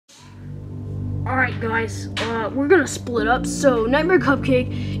Alright guys, we're gonna split up. So Nightmare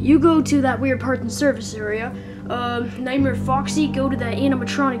Cupcake, you go to that weird parts and service area. Nightmare Foxy, go to that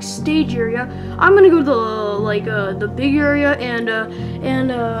animatronic stage area. I'm gonna go to the big area, and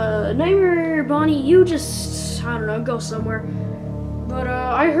Nightmare Bonnie, you just, I don't know, go somewhere. But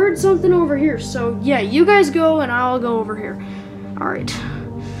I heard something over here, so yeah, you guys go and I'll go over here. Alright.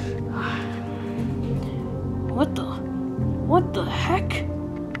 What the heck?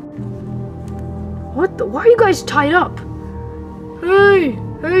 Why are you guys tied up? Hey,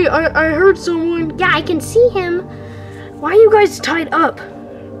 I heard someone. Yeah, I can see him. Why are you guys tied up?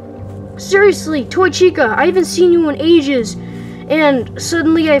 Seriously, Toy Chica, I haven't seen you in ages. And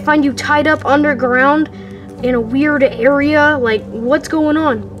suddenly I find you tied up underground in a weird area. Like, what's going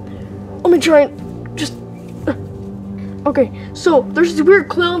on? Let me try and just... Okay, so there's these weird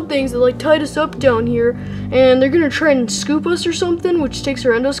clown things that like tied us up down here. And they're gonna try and scoop us or something, which takes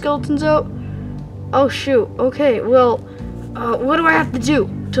our endoskeletons out. Oh shoot, okay, well, what do I have to do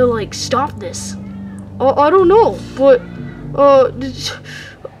to, like, stop this? I don't know, but,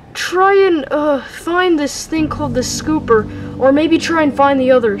 try and, find this thing called the scooper, or maybe try and find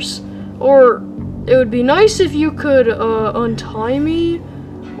the others. Or, it would be nice if you could, untie me,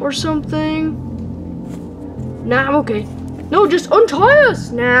 or something. Nah, I'm okay. No, just untie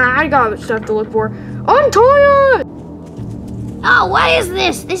us! Nah, I got stuff to look for. Untie us! Oh, what is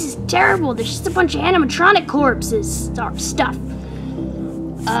this? This is terrible. There's just a bunch of animatronic corpses stuff.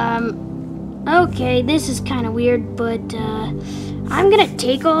 Okay, this is kind of weird, but, I'm gonna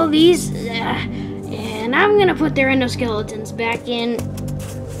take all these, and I'm gonna put their endoskeletons back in.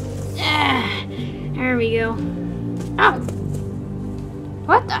 There we go. Oh.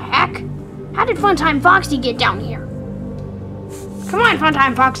 What the heck? How did Funtime Foxy get down here? Come on,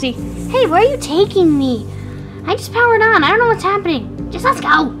 Funtime Foxy. Hey, where are you taking me? I just powered on. I don't know what's happening. Just let's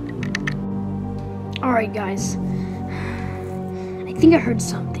go. Alright, guys. I think I heard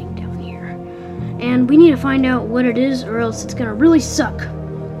something down here. And we need to find out what it is, or else it's gonna really suck.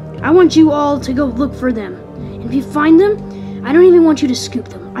 I want you all to go look for them. And if you find them, I don't even want you to scoop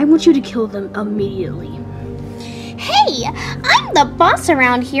them. I want you to kill them immediately. Hey, I'm the boss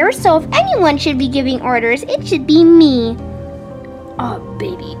around here, so if anyone should be giving orders, it should be me.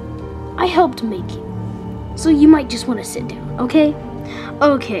 Baby, I helped make you. So you might just want to sit down, okay?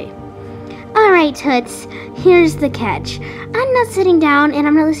 Okay. All right, Toots, here's the catch. I'm not sitting down and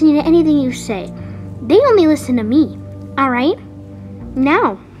I'm not listening to anything you say. They only listen to me, all right?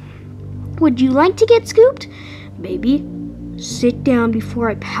 Now, would you like to get scooped? Baby, sit down before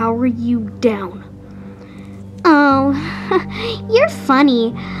I power you down. Oh, you're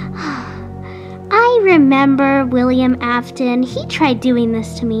funny. I remember William Afton. He tried doing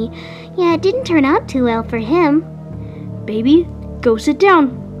this to me. Yeah, it didn't turn out too well for him. Baby, go sit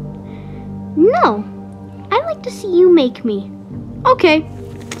down. No, I'd like to see you make me. Okay.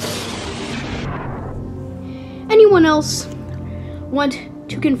 Anyone else want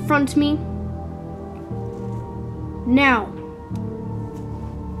to confront me? Now.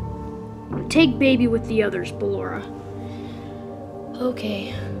 Take Baby with the others, Ballora.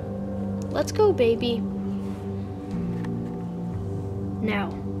 Okay. Let's go, Baby.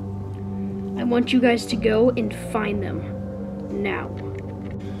 Now. I want you guys to go and find them. Now.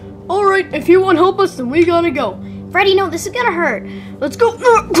 Alright, if you want to help us, then we gotta go. Freddy, no, this is gonna hurt. Let's go.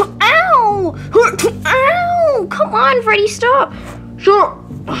 Ow! Ow! Come on, Freddy, stop. Sure.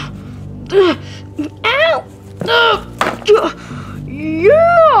 Ow!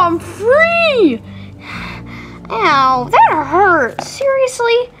 Yeah, I'm free. Ow, that hurt.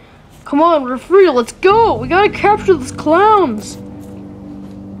 Seriously? Come on, we're free. Let's go. We gotta capture those clowns.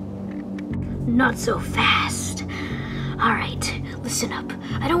 Not so fast. Alright, listen up.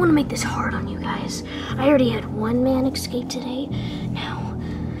 I don't want to make this hard on you guys. I already had one man escape today. Now,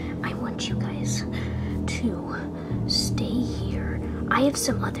 I want you guys to stay here. I have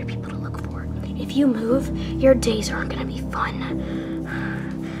some other people to look for. If you move, your days aren't going to be fun.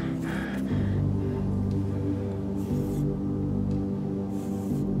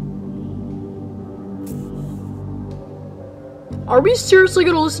 Are we seriously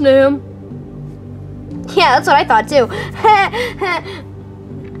going to listen to him? Yeah, that's what I thought too.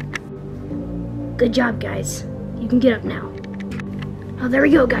 Good job, guys. You can get up now. Oh, there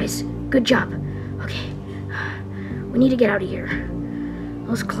we go, guys. Good job. Okay. We need to get out of here.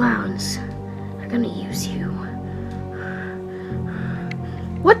 Those clowns are gonna use you.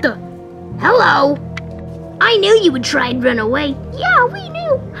 What the? Hello! I knew you would try and run away. Yeah, we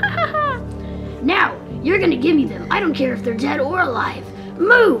knew. Now, you're gonna give me them. I don't care if they're dead or alive.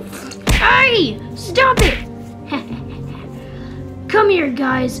 Move! Hey! Stop it! Come here,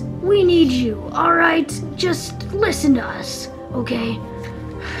 guys. We need you, all right? Just listen to us, okay?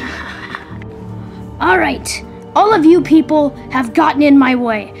 All right, all of you people have gotten in my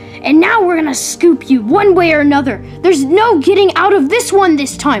way, and now we're gonna scoop you one way or another. There's no getting out of this one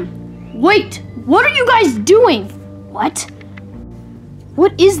this time. Wait, what are you guys doing? What?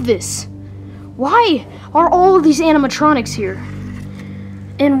 What is this? Why are all of these animatronics here?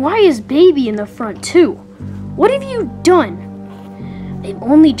 And why is Baby in the front too? What have you done? I'm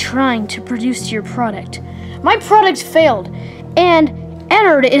only trying to produce your product. My product failed, and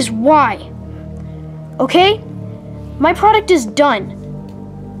entered is why. Okay? My product is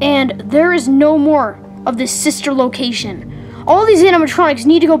done, and there is no more of this sister location. All these animatronics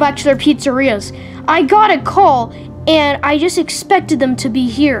need to go back to their pizzerias. I got a call, and I just expected them to be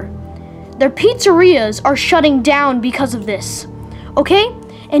here. Their pizzerias are shutting down because of this. Okay?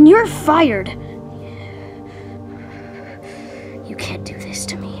 And you're fired. You can't do this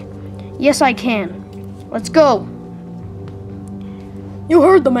to me. Yes, I can. Let's go. You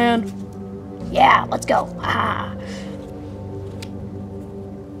heard the man. Yeah, let's go. Ah.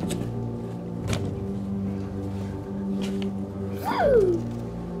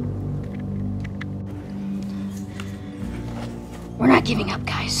 We're not giving up,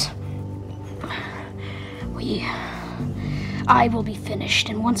 guys. I will be finished,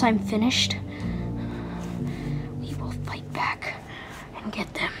 and once I'm finished, we will fight back and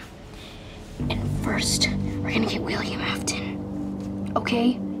get them. And first, we're gonna get William Afton.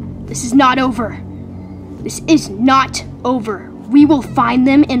 Okay? This is not over. This is not over. We will find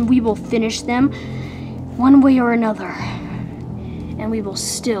them and we will finish them one way or another. And we will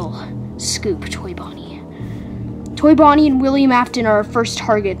still scoop Toy Bonnie. Toy Bonnie and William Afton are our first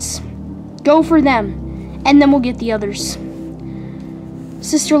targets. Go for them, and then we'll get the others.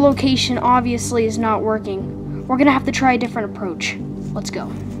 Sister location obviously is not working. We're gonna have to try a different approach. Let's go.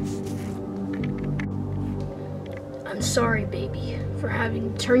 I'm sorry, Baby, for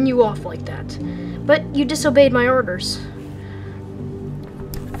having to turn you off like that, but you disobeyed my orders.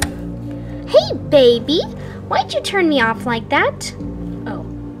 Hey, Baby, why'd you turn me off like that? Oh,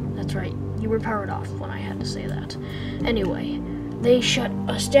 that's right. You were powered off when I had to say that. Anyway, they shut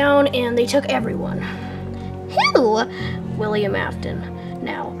us down and they took everyone. Who? William Afton.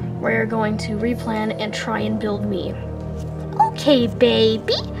 Now, we're going to replan and try and build me. Okay,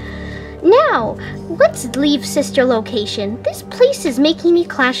 Baby. Now, let's leave sister location. This place is making me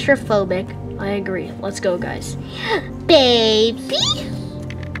claustrophobic. I agree. Let's go, guys. Baby?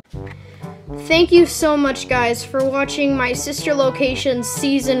 Thank you so much, guys, for watching my Sister Location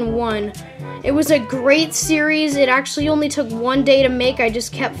Season 1. It was a great series. It actually only took one day to make. I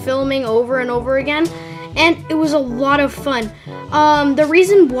just kept filming over and over again, and it was a lot of fun. The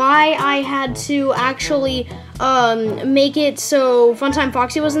reason why I had to actually make it so Funtime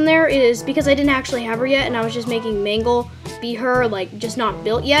Foxy wasn't there is because I didn't actually have her yet, and I was just making Mangle be her, like, just not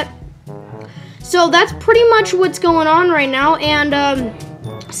built yet. So that's pretty much what's going on right now, and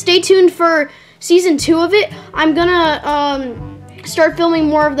stay tuned for Season 2 of it. I'm gonna start filming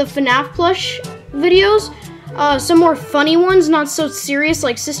more of the FNAF Plush videos, some more funny ones, not so serious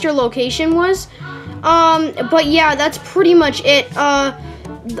like Sister Location was. But yeah, that's pretty much it.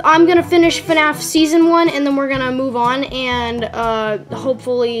 I'm gonna finish FNAF Season 1, and then we're gonna move on and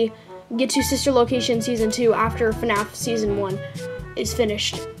hopefully get to Sister Location Season 2 after FNAF Season 1 is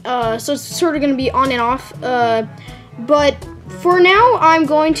finished. So it's sort of gonna be on and off. But for now, I'm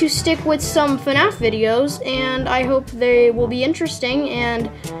going to stick with some FNAF videos, and I hope they will be interesting,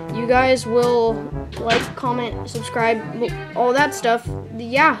 and you guys will like, comment, subscribe, all that stuff.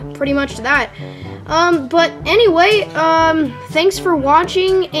 Yeah, pretty much that. But anyway, thanks for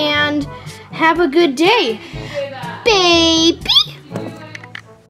watching, and have a good day. Baby!